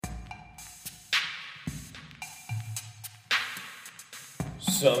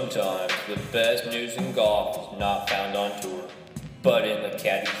Sometimes the best news in golf is not found on tour, but in the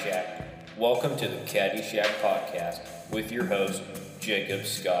Caddy Shack. Welcome to the Caddy Shack podcast with your host, Jacob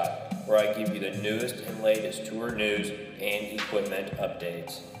Scott, where I give you the newest and latest tour news and equipment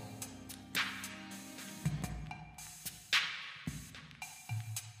updates.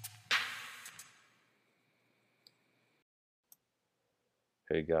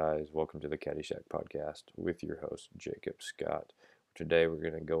 Hey guys, welcome to the Caddy Shack podcast with your host, Jacob Scott. Today we're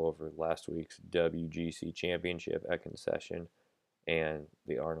going to go over last week's WGC Championship at Concession and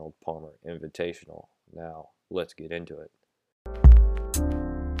the Arnold Palmer Invitational. Now, let's get into it.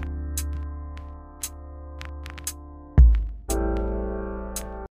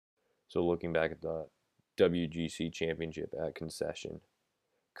 So looking back at the WGC Championship at Concession,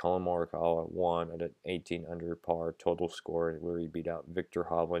 Collin Morikawa won at an 18 under par total score where he beat out Viktor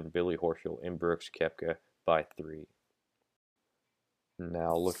Hovland, Billy Horschel, and Brooks Koepka by 3.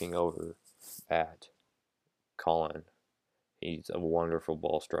 Now looking over at Collin, he's a wonderful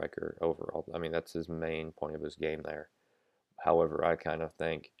ball striker overall. I mean, that's his main point of his game there. However, I kind of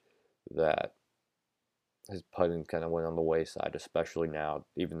think that his putting kind of went on the wayside, especially now,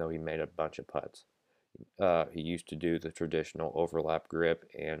 even though he made a bunch of putts. He used to do the traditional overlap grip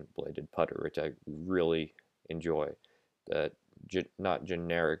and bladed putter, which I really enjoy. The not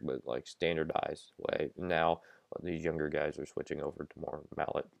generic, but like standardized way. Now, these younger guys are switching over to more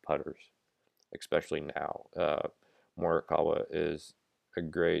mallet putters, especially now. Morikawa is a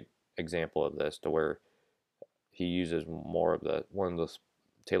great example of this, to where he uses more of one of the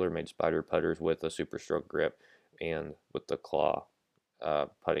tailor-made spider putters with a super stroke grip and with the claw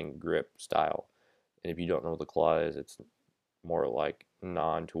putting grip style. And if you don't know what the claw is, it's more like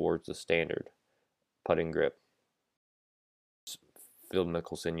towards the standard putting grip. Phil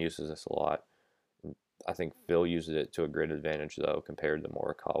Mickelson uses this a lot. I think Phil uses it to a great advantage, though, compared to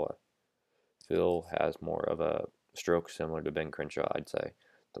Morikawa. Phil has more of a stroke similar to Ben Crenshaw, I'd say,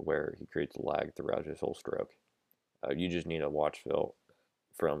 to where he creates lag throughout his whole stroke. You just need to watch Phil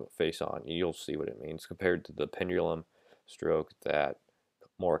from face on. You'll see what it means compared to the pendulum stroke that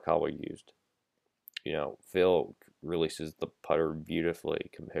Morikawa used. You know, Phil releases the putter beautifully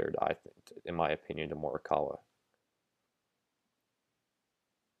compared, I think, in my opinion, to Morikawa.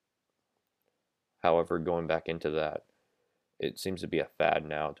 However, going back into that, it seems to be a fad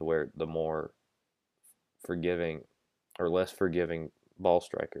now to where the more forgiving or less forgiving ball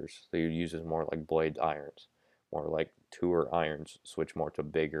strikers, they uses more like blade irons, more like tour irons, switch more to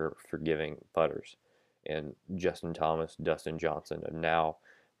bigger forgiving putters. And Justin Thomas, Dustin Johnson, and now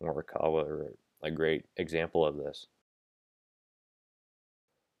Morikawa are a great example of this.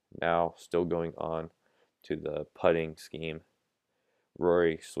 Now, still going on to the putting scheme,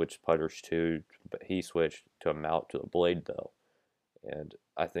 Rory switched putters too, but he switched to a mallet to a blade though, and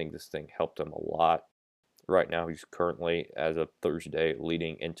I think this thing helped him a lot. Right now, he's currently, as of Thursday,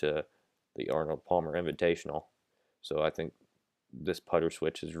 leading into the Arnold Palmer Invitational, so I think this putter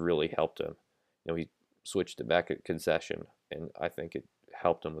switch has really helped him. You know, he switched it back at Concession, and I think it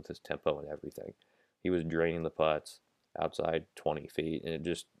helped him with his tempo and everything. He was draining the putts outside 20 feet, and it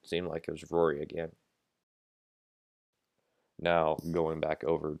just seemed like it was Rory again. Now, going back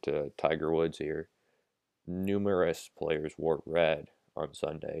over to Tiger Woods here, numerous players wore red on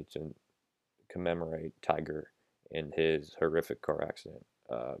Sunday to commemorate Tiger and his horrific car accident.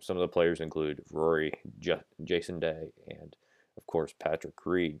 Some of the players include Rory, Jason Day, and, of course, Patrick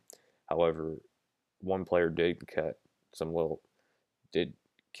Reed. However, one player did catch the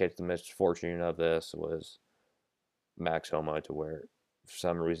misfortune of this was Max Homa, to where for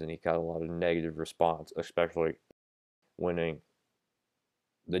some reason he got a lot of negative response, especially winning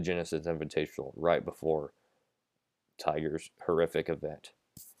the Genesis Invitational right before Tiger's horrific event.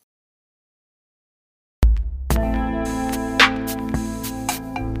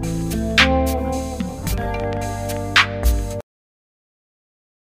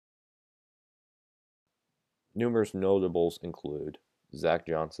 Numerous notables include Zach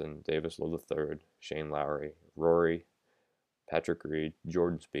Johnson, Davis Lowe III, Shane Lowry, Rory, Patrick Reed,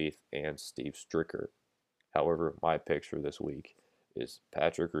 Jordan Spieth, and Steve Stricker. However, my pick for this week is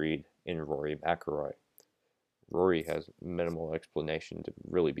Patrick Reed and Rory McIlroy. Rory has minimal explanation to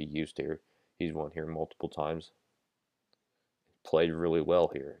really be used here. He's won here multiple times. Played really well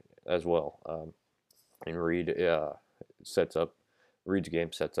here as well. And Reed's game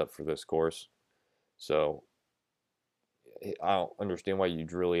sets up for this course. So I don't understand why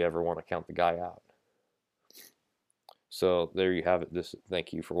you'd really ever want to count the guy out. So there you have it.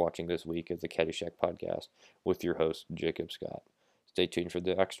 Thank you for watching this week of the Caddy Shack podcast with your host, Jacob Scott. Stay tuned for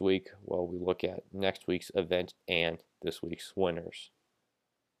the next week while we look at next week's event and this week's winners.